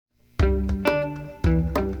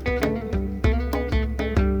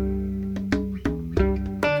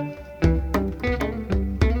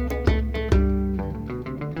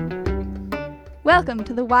Welcome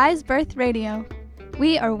to the Wise Birth Radio.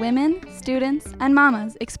 We are women, students, and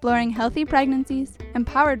mamas exploring healthy pregnancies,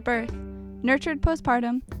 empowered birth, nurtured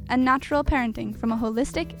postpartum, and natural parenting from a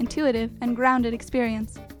holistic, intuitive, and grounded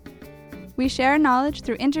experience. We share knowledge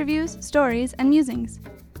through interviews, stories, and musings.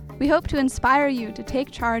 We hope to inspire you to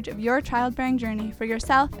take charge of your childbearing journey for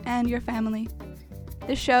yourself and your family.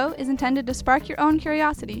 This show is intended to spark your own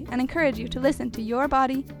curiosity and encourage you to listen to your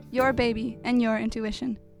body, your baby, and your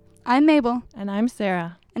intuition. I'm Mabel. And I'm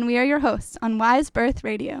Sarah. And we are your hosts on Wise Birth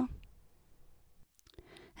Radio.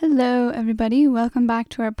 Hello, everybody. Welcome back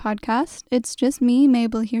to our podcast. It's just me,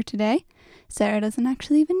 Mabel, here today. Sarah doesn't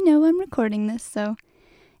actually even know I'm recording this, so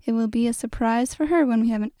it will be a surprise for her when we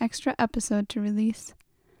have an extra episode to release.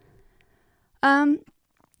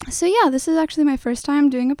 This is actually my first time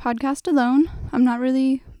doing a podcast alone. I'm not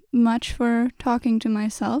really much for talking to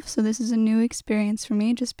myself, so this is a new experience for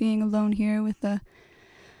me, just being alone here with the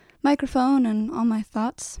microphone and all my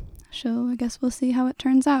thoughts. So I guess we'll see how it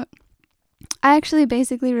turns out. I actually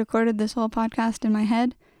basically recorded this whole podcast in my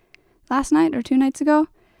head last night or 2 nights ago,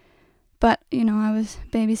 but I was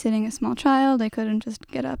babysitting a small child. I couldn't just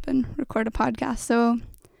get up and record a podcast, so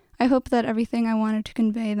I hope that everything I wanted to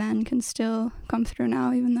convey then can still come through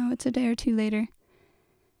now, even though it's a day or two later.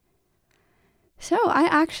 So I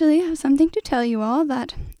actually have something to tell you all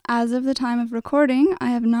that as of the time of recording,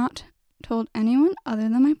 I have not told anyone other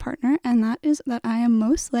than my partner, and that is that I am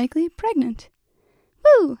most likely pregnant.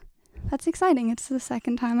 Woo! That's exciting. It's the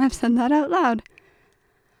second time I've said that out loud.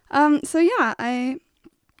 I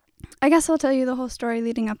guess I'll tell you the whole story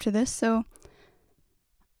leading up to this. So,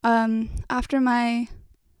 after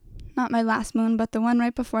not my last moon, but the one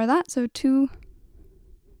right before that,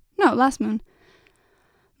 last moon.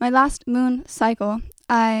 My last moon cycle,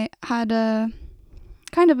 I had a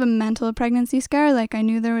kind of a mental pregnancy scare. Like, I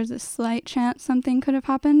knew there was a slight chance something could have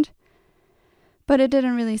happened, but it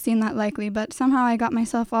didn't really seem that likely. But somehow I got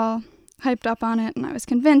myself all hyped up on it, and I was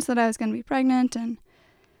convinced that I was going to be pregnant, and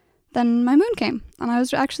then my moon came, and I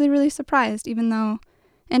was actually really surprised, even though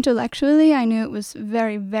intellectually I knew it was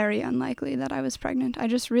very, very unlikely that I was pregnant. I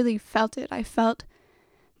just really felt it. I felt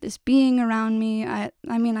this being around me. I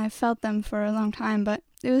felt them for a long time, but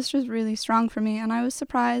it was just really strong for me, and I was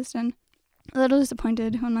surprised and a little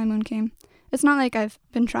disappointed when my moon came. It's not like I've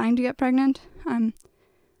been trying to get pregnant. I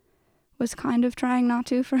was kind of trying not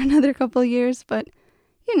to for another couple years, but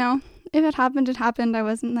if it happened, it happened. I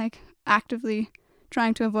wasn't actively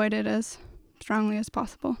trying to avoid it as strongly as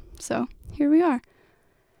possible. So here we are.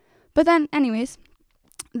 But then anyways,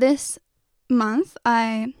 this month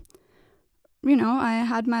I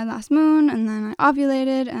had my last moon, and then I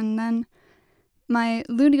ovulated, and then my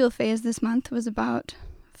luteal phase this month was about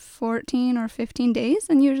 14 or 15 days,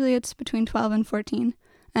 and usually it's between 12 and 14.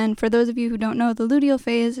 And for those of you who don't know, the luteal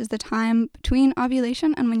phase is the time between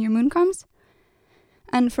ovulation and when your moon comes.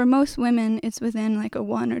 And for most women, it's within a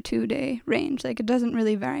 1 or 2 day range. It doesn't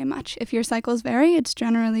really vary much. If your cycles vary, it's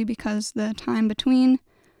generally because the time between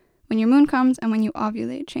when your moon comes and when you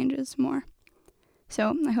ovulate changes more.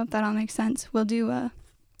 So I hope that all makes sense. We'll do a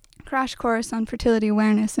crash course on fertility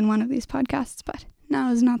awareness in one of these podcasts, but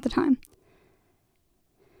now is not the time.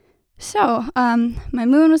 So, my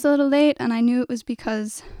moon was a little late, and I knew it was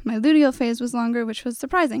because my luteal phase was longer, which was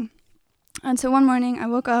surprising. And so one morning I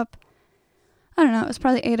woke up, I don't know, it was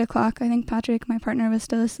probably 8 o'clock. I think Patrick, my partner, was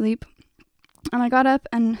still asleep. And I got up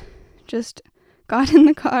and just got in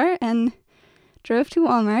the car and drove to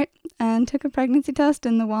Walmart and took a pregnancy test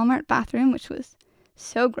in the Walmart bathroom, which was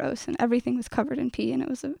so gross, and everything was covered in pee, and it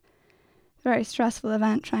was a very stressful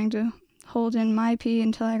event trying to hold in my pee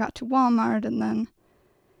until I got to Walmart, and then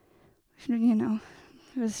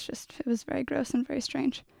it was very gross and very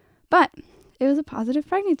strange. But it was a positive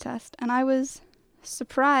pregnancy test, and I was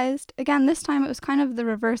surprised. Again, this time it was kind of the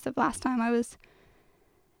reverse of last time. I was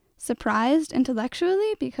surprised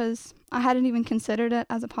intellectually because I hadn't even considered it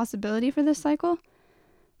as a possibility for this cycle,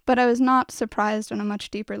 but I was not surprised on a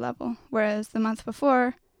much deeper level, whereas the month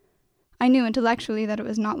before, I knew intellectually that it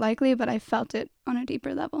was not likely, but I felt it on a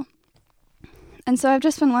deeper level. And so I've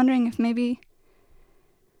just been wondering if maybe,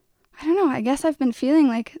 I don't know, I guess I've been feeling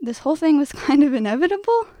like this whole thing was kind of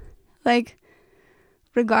inevitable.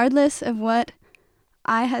 Regardless of what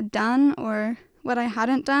I had done or what I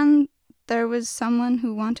hadn't done, there was someone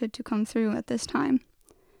who wanted to come through at this time.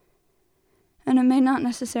 And it may not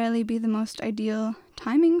necessarily be the most ideal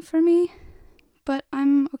timing for me, but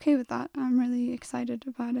I'm okay with that. I'm really excited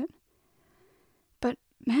about it. But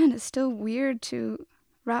man, it's still weird to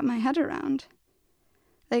wrap my head around.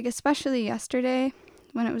 Especially yesterday,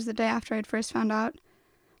 when it was the day after I'd first found out,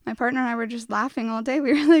 my partner and I were just laughing all day.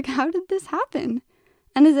 We were like, how did this happen?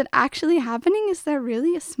 And is it actually happening? Is there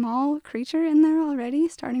really a small creature in there already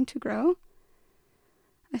starting to grow?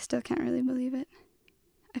 I still can't really believe it.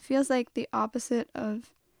 It feels like the opposite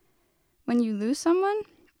of when you lose someone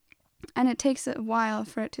and it takes a while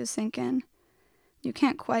for it to sink in. You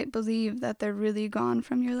can't quite believe that they're really gone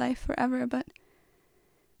from your life forever, but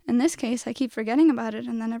in this case, I keep forgetting about it,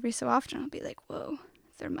 and then every so often I'll be like, whoa,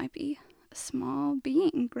 there might be a small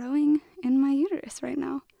being growing in my uterus right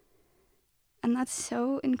now. And that's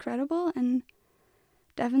so incredible and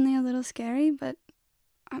definitely a little scary, but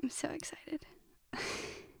I'm so excited.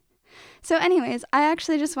 So anyways, I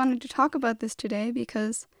actually just wanted to talk about this today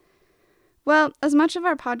because, well, as much as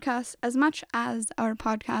our podcast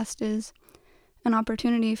is an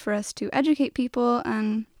opportunity for us to educate people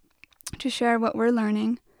and to share what we're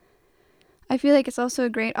learning, I feel like it's also a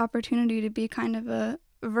great opportunity to be kind of a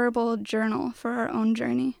verbal journal for our own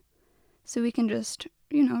journey. So we can just,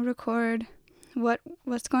 record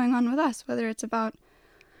what's going on with us, whether it's about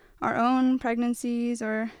our own pregnancies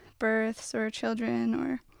or births or children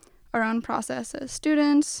or our own process as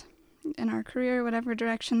students, in our career, whatever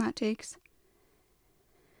direction that takes.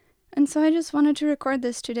 And so I just wanted to record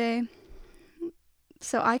this today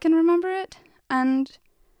so I can remember it and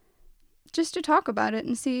just to talk about it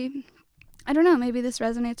and see, I don't know, maybe this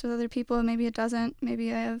resonates with other people, maybe it doesn't,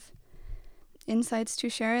 maybe I have insights to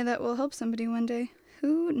share that will help somebody one day.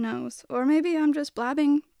 Who knows? Or maybe I'm just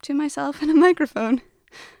blabbing to myself in a microphone.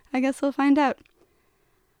 I guess we'll find out.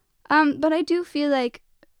 But I do feel like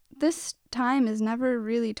this time is never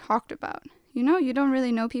really talked about. You don't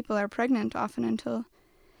really know people are pregnant often until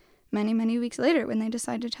many, many weeks later when they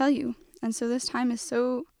decide to tell you. And so this time is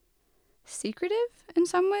so secretive in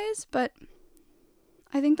some ways, but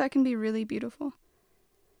I think that can be really beautiful.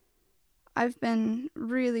 I've been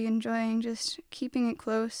really enjoying just keeping it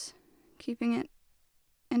close, keeping it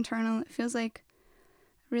internal. It feels like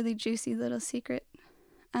a really juicy little secret.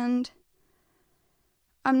 And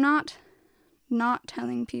I'm not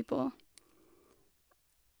telling people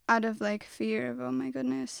out of fear of, oh my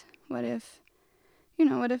goodness, what if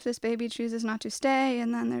this baby chooses not to stay,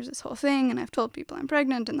 and then there's this whole thing, and I've told people I'm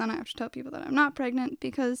pregnant, and then I have to tell people that I'm not pregnant,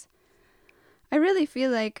 because I really feel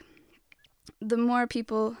like the more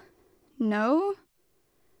people know,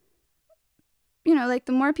 the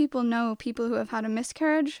more people know people who have had a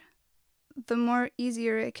miscarriage, the more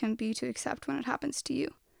easier it can be to accept when it happens to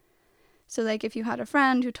you. So if you had a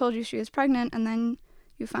friend who told you she was pregnant and then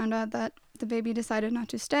you found out that the baby decided not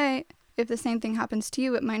to stay, if the same thing happens to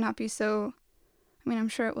you, it might not be so, I'm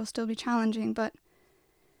sure it will still be challenging, but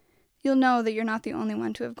you'll know that you're not the only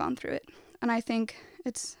one to have gone through it. And I think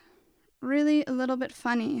it's really a little bit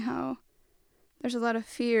funny how there's a lot of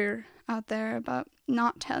fear out there about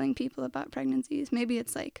not telling people about pregnancies. Maybe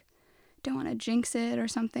it's don't want to jinx it or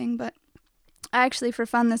something, but I actually, for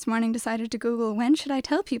fun this morning, decided to Google, when should I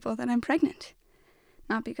tell people that I'm pregnant?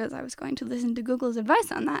 Not because I was going to listen to Google's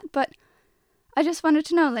advice on that, but I just wanted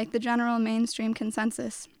to know, the general mainstream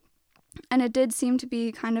consensus. And it did seem to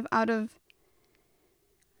be kind of out of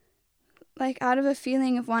a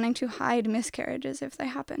feeling of wanting to hide miscarriages if they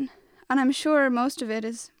happen. And I'm sure most of it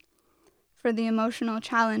is for the emotional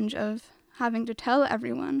challenge of having to tell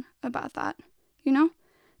everyone about that,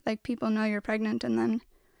 people know you're pregnant, and then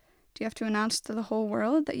do you have to announce to the whole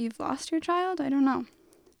world that you've lost your child? I don't know.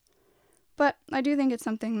 But I do think it's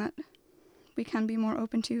something that we can be more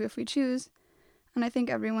open to if we choose, and I think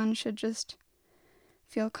everyone should just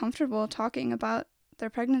feel comfortable talking about their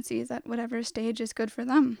pregnancies at whatever stage is good for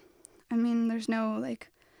them. There's no,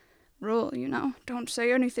 rule, don't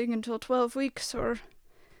say anything until 12 weeks or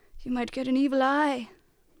you might get an evil eye.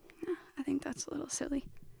 I think that's a little silly.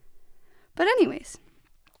 But anyways,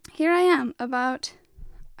 here I am, about,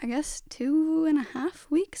 2.5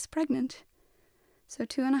 weeks pregnant. So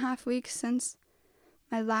 2.5 weeks since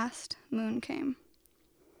my last moon came.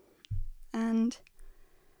 And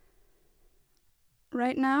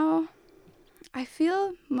right now, I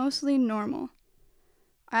feel mostly normal.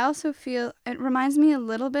 I also feel, it reminds me a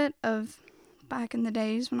little bit of back in the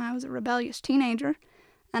days when I was a rebellious teenager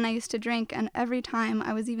and I used to drink, and every time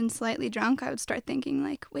I was even slightly drunk, I would start thinking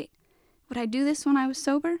wait, would I do this when I was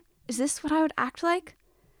sober? Is this what I would act like?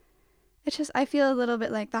 It's just, I feel a little bit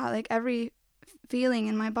like that, every feeling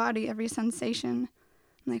in my body, every sensation.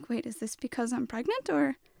 I'm wait, is this because I'm pregnant,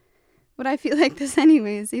 or would I feel like this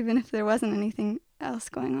anyways, even if there wasn't anything else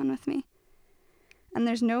going on with me? And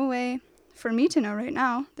there's no way for me to know right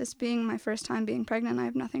now, this being my first time being pregnant, I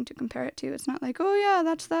have nothing to compare it to. It's not oh yeah,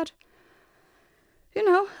 that's that,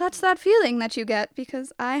 that's that feeling that you get,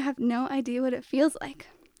 because I have no idea what it feels like.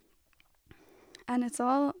 And it's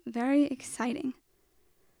all very exciting.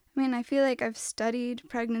 I mean, I feel like I've studied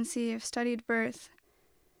pregnancy, I've studied birth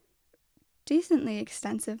decently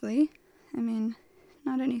extensively. I mean,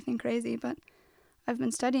 not anything crazy, but I've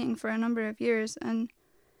been studying for a number of years, and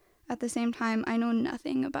at the same time, I know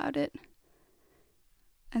nothing about it.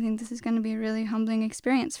 I think this is going to be a really humbling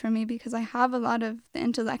experience for me because I have a lot of the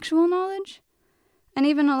intellectual knowledge and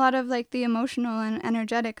even a lot of like the emotional and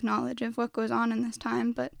energetic knowledge of what goes on in this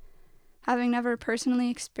time, but having never personally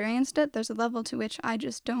experienced it, there's a level to which I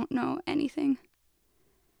just don't know anything.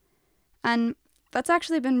 And that's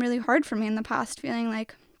actually been really hard for me in the past, feeling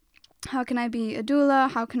like, how can I be a doula?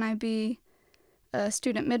 How can I be a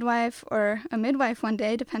student midwife or a midwife one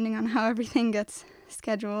day, depending on how everything gets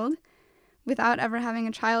scheduled, without ever having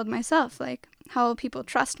a child myself? Like, how will people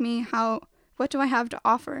trust me? What do I have to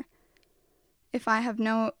offer if I have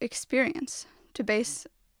no experience to base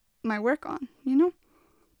my work on, you know?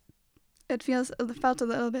 It felt a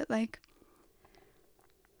little bit like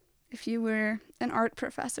if you were an art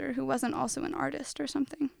professor who wasn't also an artist or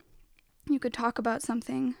something. You could talk about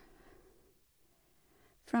something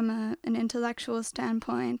from an intellectual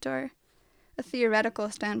standpoint or a theoretical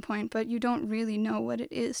standpoint, but you don't really know what it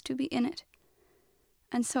is to be in it.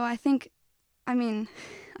 And so I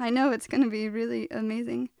know it's going to be really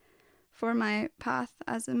amazing for my path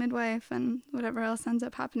as a midwife and whatever else ends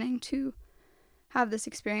up happening to have this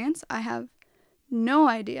experience. I have no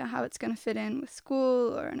idea how it's going to fit in with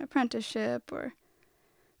school or an apprenticeship or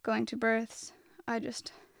going to births. I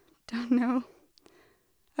just don't know.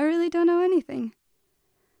 I really don't know anything.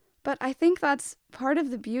 But I think that's part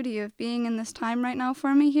of the beauty of being in this time right now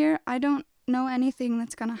for me here. I don't know anything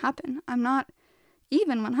that's going to happen. I'm not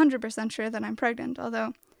even 100% sure that I'm pregnant,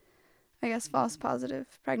 although I guess false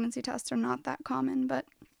positive pregnancy tests are not that common, but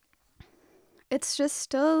it's just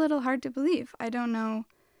still a little hard to believe. I don't know.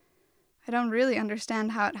 I don't really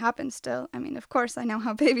understand how it happens still. I mean, of course I know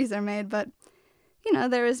how babies are made, but,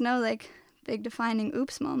 there is no, big defining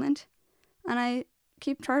oops moment. And I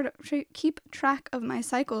keep track of my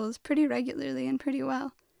cycles pretty regularly and pretty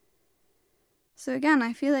well. So again,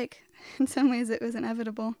 I feel like in some ways it was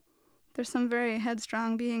inevitable. There's some very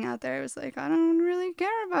headstrong being out there who's like, I don't really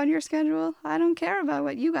care about your schedule. I don't care about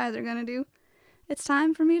what you guys are going to do. It's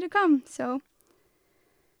time for me to come. So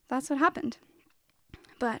that's what happened.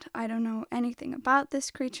 But I don't know anything about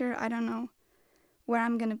this creature. I don't know where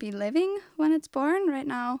I'm going to be living when it's born. Right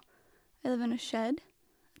now, I live in a shed.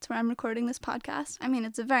 That's where I'm recording this podcast. I mean,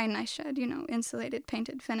 it's a very nice shed, insulated,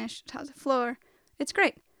 painted, finished. It has a floor. It's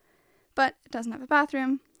great. But it doesn't have a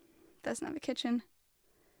bathroom. It doesn't have a kitchen.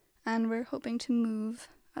 And we're hoping to move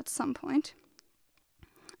at some point.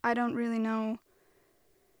 I don't really know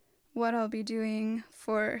what I'll be doing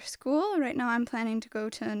for school. Right now, I'm planning to go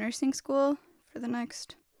to nursing school for the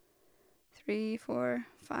next 3, 4,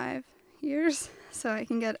 5 years, so I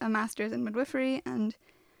can get a master's in midwifery and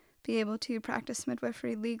be able to practice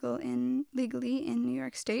midwifery legally in New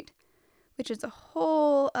York State, which is a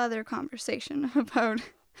whole other conversation about,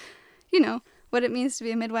 what it means to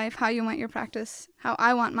be a midwife, how you want your practice, how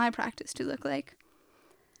I want my practice to look like,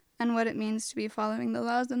 and what it means to be following the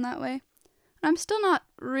laws in that way. And I'm still not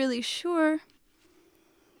really sure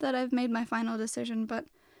that I've made my final decision, but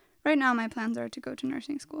right now my plans are to go to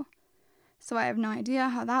nursing school. So I have no idea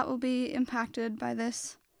how that will be impacted by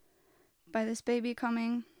this baby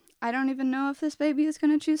coming. I don't even know if this baby is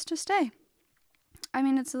going to choose to stay. I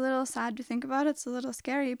mean, it's a little sad to think about. It's a little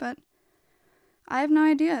scary, but I have no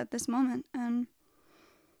idea at this moment. And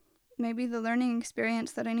maybe the learning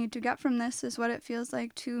experience that I need to get from this is what it feels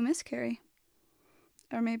like to miscarry.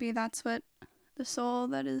 Or maybe that's what the soul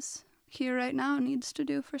that is here right now needs to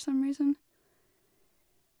do for some reason.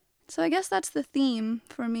 So I guess that's the theme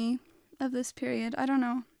for me of this period. I don't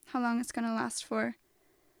know how long it's going to last for.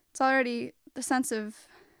 It's already, the sense of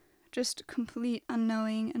just complete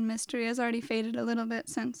unknowing and mystery has already faded a little bit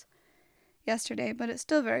since yesterday, but it's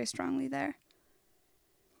still very strongly there.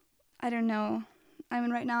 I don't know. I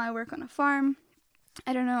mean, right now I work on a farm.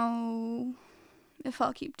 I don't know if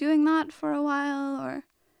I'll keep doing that for a while or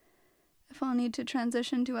if I'll need to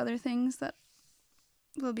transition to other things that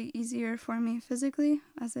will be easier for me physically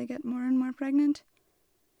as I get more and more pregnant.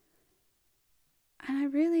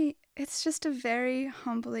 And it's just a very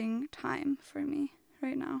humbling time for me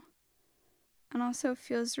right now. And also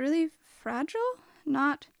feels really fragile.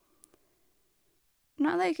 Not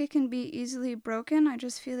like it can be easily broken. I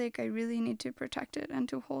just feel like I really need to protect it and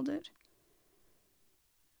to hold it.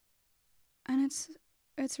 And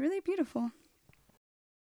it's really beautiful.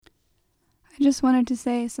 I just wanted to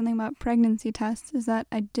say something about pregnancy tests is that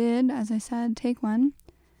I did, as I said, take one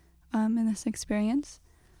in this experience.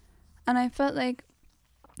 And I felt like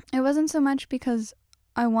it wasn't so much because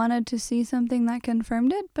I wanted to see something that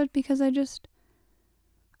confirmed it, but because I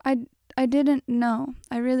didn't know.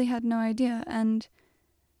 I really had no idea, and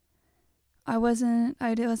I wasn't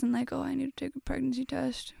like, oh, I need to take a pregnancy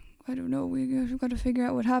test. I don't know, we've got to figure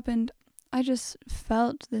out what happened. I just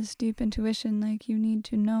felt this deep intuition, like, you need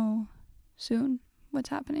to know soon what's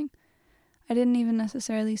happening. I didn't even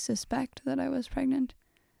necessarily suspect that I was pregnant.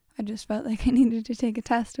 I just felt like I needed to take a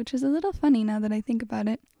test, which is a little funny now that I think about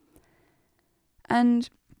it. And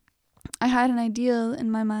I had an ideal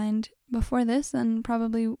in my mind before this, and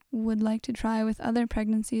probably would like to try with other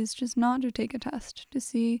pregnancies, just not to take a test, to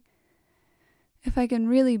see if I can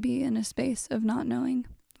really be in a space of not knowing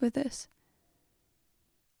with this.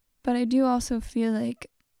 But I do also feel like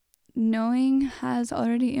knowing has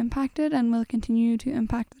already impacted and will continue to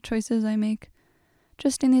impact the choices I make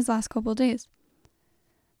just in these last couple days.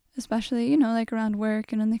 Especially, like around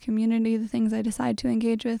work and in the community, the things I decide to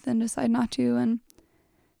engage with and decide not to. And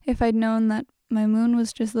if I'd known that my moon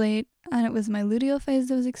was just late and it was my luteal phase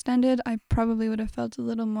that was extended, I probably would have felt a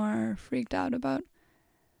little more freaked out about,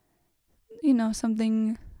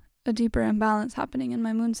 something, a deeper imbalance happening in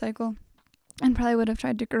my moon cycle. And probably would have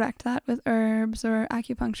tried to correct that with herbs or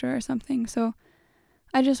acupuncture or something. So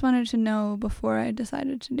I just wanted to know before I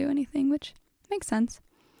decided to do anything, which makes sense.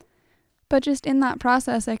 But just in that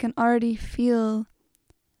process, I can already feel,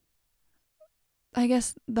 I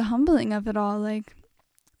guess, the humbling of it all. Like,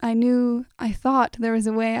 I thought there was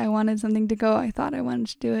a way I wanted something to go. I thought I wanted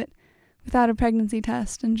to do it without a pregnancy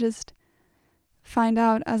test and just find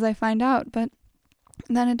out as I find out. But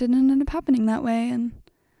then it didn't end up happening that way. And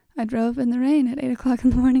I drove in the rain at 8 o'clock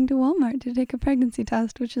in the morning to Walmart to take a pregnancy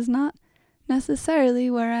test, which is not necessarily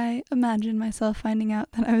where I imagined myself finding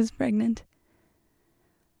out that I was pregnant.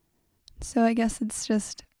 So I guess it's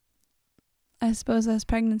just, I suppose as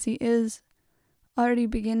pregnancy is already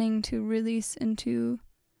beginning to release into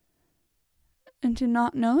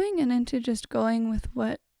not knowing and into just going with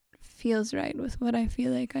what feels right, with what I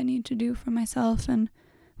feel like I need to do for myself and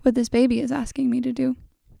what this baby is asking me to do.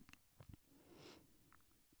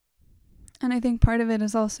 And I think part of it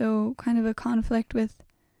is also kind of a conflict with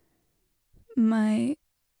my,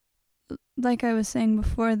 like I was saying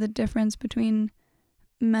before, the difference between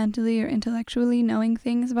mentally or intellectually knowing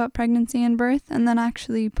things about pregnancy and birth and then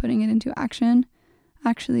actually putting it into action,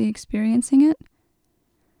 actually experiencing it.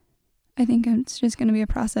 I think it's just going to be a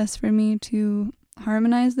process for me to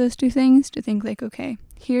harmonize those two things, to think like, okay,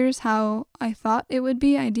 here's how I thought it would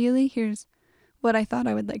be ideally, here's what I thought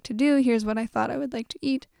I would like to do, here's what I thought I would like to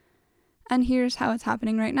eat, and here's how it's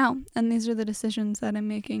happening right now. And these are the decisions that I'm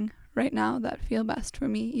making right now that feel best for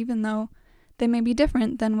me, even though they may be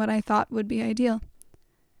different than what I thought would be ideal.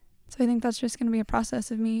 So I think that's just going to be a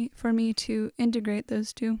process for me to integrate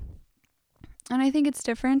those two. And I think it's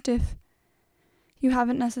different if you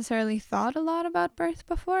haven't necessarily thought a lot about birth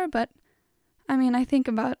before, but I think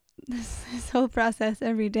about this whole process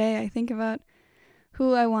every day. I think about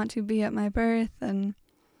who I want to be at my birth and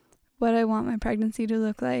what I want my pregnancy to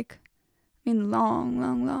look like.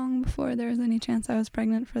 Long before there was any chance I was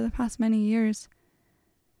pregnant for the past many years.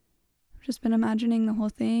 I've just been imagining the whole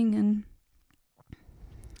thing, and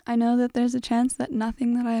I know that there's a chance that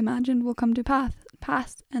nothing that I imagined will come to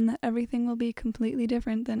pass, and that everything will be completely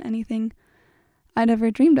different than anything I'd ever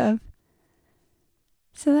dreamed of.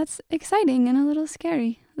 So that's exciting and a little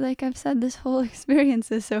scary. Like I've said, this whole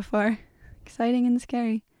experience is so far exciting and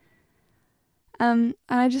scary. And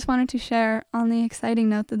I just wanted to share on the exciting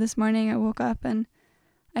note that this morning I woke up and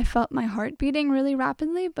I felt my heart beating really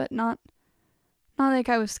rapidly, but not like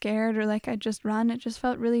I was scared or like I'd just run. It just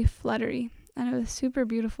felt really fluttery. And it was super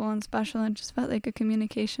beautiful and special, and just felt like a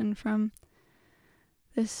communication from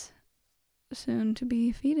this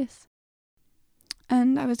soon-to-be fetus.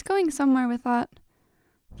 And I was going somewhere with that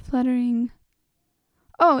fluttering.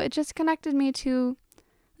 Oh, it just connected me to,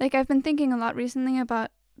 like, I've been thinking a lot recently about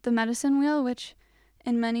the medicine wheel, which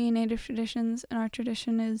in many native traditions, in our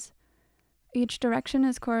tradition, is each direction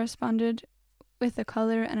is corresponded with a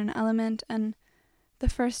color and an element, and the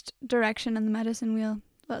first direction in the medicine wheel,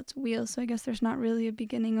 well, it's wheel, so I guess there's not really a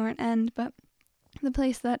beginning or an end, but the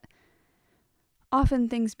place that often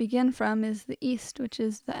things begin from is the east, which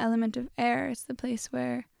is the element of air. It's the place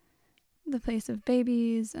of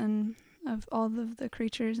babies and of all of the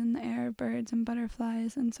creatures in the air, birds and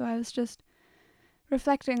butterflies. And so I was just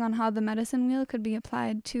reflecting on how the medicine wheel could be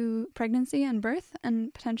applied to pregnancy and birth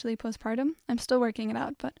and potentially postpartum. I'm still working it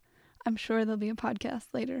out, but I'm sure there'll be a podcast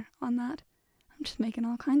later on that. I'm just making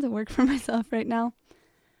all kinds of work for myself right now.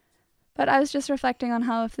 But I was just reflecting on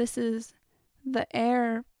how if this is the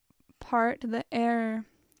air part, the air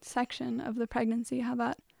section of the pregnancy, how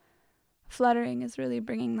that fluttering is really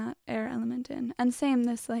bringing that air element in. And same,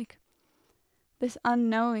 this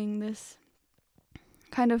unknowing, this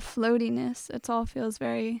kind of floatiness, it all feels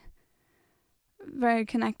very, very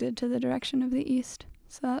connected to the direction of the east.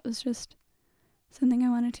 So that was just something I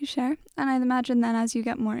wanted to share. And I'd imagine then as you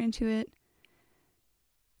get more into it,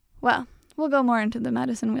 well, we'll go more into the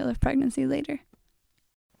medicine wheel of pregnancy later.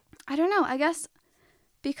 I don't know, I guess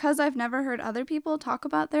because I've never heard other people talk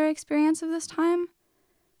about their experience of this time,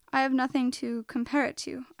 I have nothing to compare it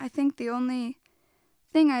to. I think the only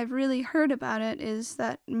thing I've really heard about it is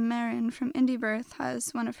that Marin from Indie Birth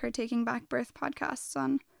has one of her Taking Back Birth podcasts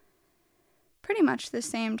on pretty much the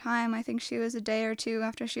same time. I think she was a day or two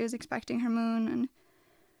after she was expecting her moon, and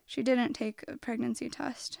she didn't take a pregnancy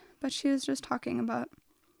test, but she was just talking about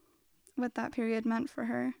what that period meant for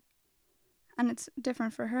her. And it's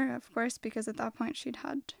different for her, of course, because at that point she'd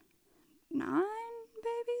had 9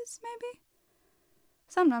 babies, maybe?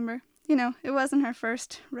 Some number. You know, it wasn't her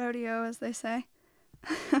first rodeo, as they say.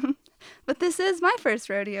 But this is my first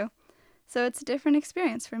rodeo. So it's a different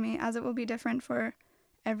experience for me, as it will be different for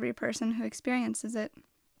every person who experiences it.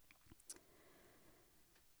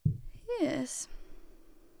 Yes.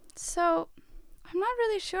 So, I'm not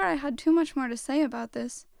really sure I had too much more to say about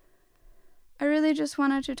this. I really just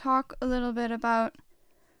wanted to talk a little bit about,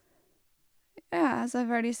 as I've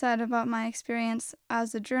already said, about my experience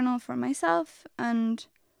as a journal for myself, and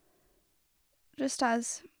just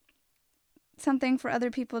as something for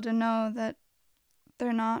other people to know that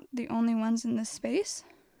they're not the only ones in this space.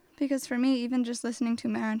 Because for me, even just listening to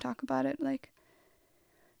Marin talk about it,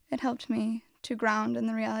 it helped me to ground in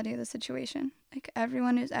the reality of the situation.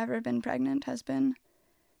 Everyone who's ever been pregnant has been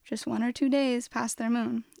just 1 or 2 days past their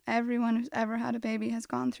moon. Everyone who's ever had a baby has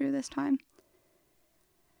gone through this time.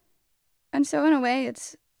 And so in a way,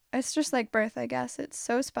 it's just like birth, I guess. It's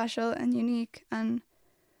so special and unique and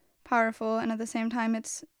powerful, and at the same time,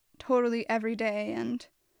 it's totally everyday and...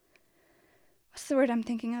 what's the word I'm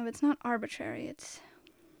thinking of? It's not arbitrary, it's...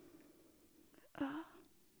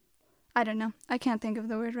 I don't know. I can't think of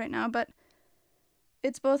the word right now, but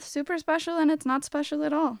it's both super special and it's not special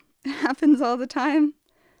at all. It happens all the time.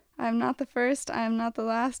 I'm not the first, I am not the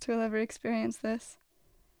last who will ever experience this.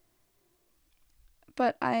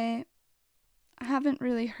 But I haven't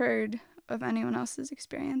really heard of anyone else's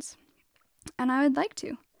experience, and I would like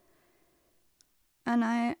to. And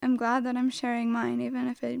I am glad that I'm sharing mine, even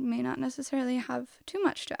if it may not necessarily have too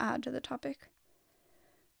much to add to the topic.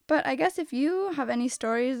 But I guess if you have any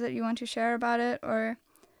stories that you want to share about it, or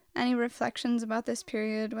any reflections about this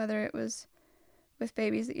period, whether it was with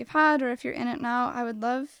babies that you've had, or if you're in it now, I would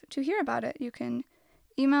love to hear about it. You can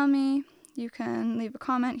email me, you can leave a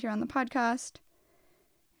comment here on the podcast,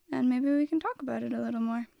 and maybe we can talk about it a little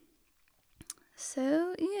more.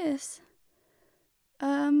 So, yes.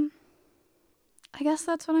 I guess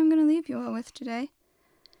that's what I'm going to leave you all with today.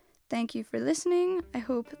 Thank you for listening. I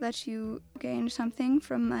hope that you gained something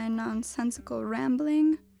from my nonsensical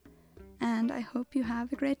rambling, and I hope you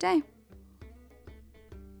have a great day.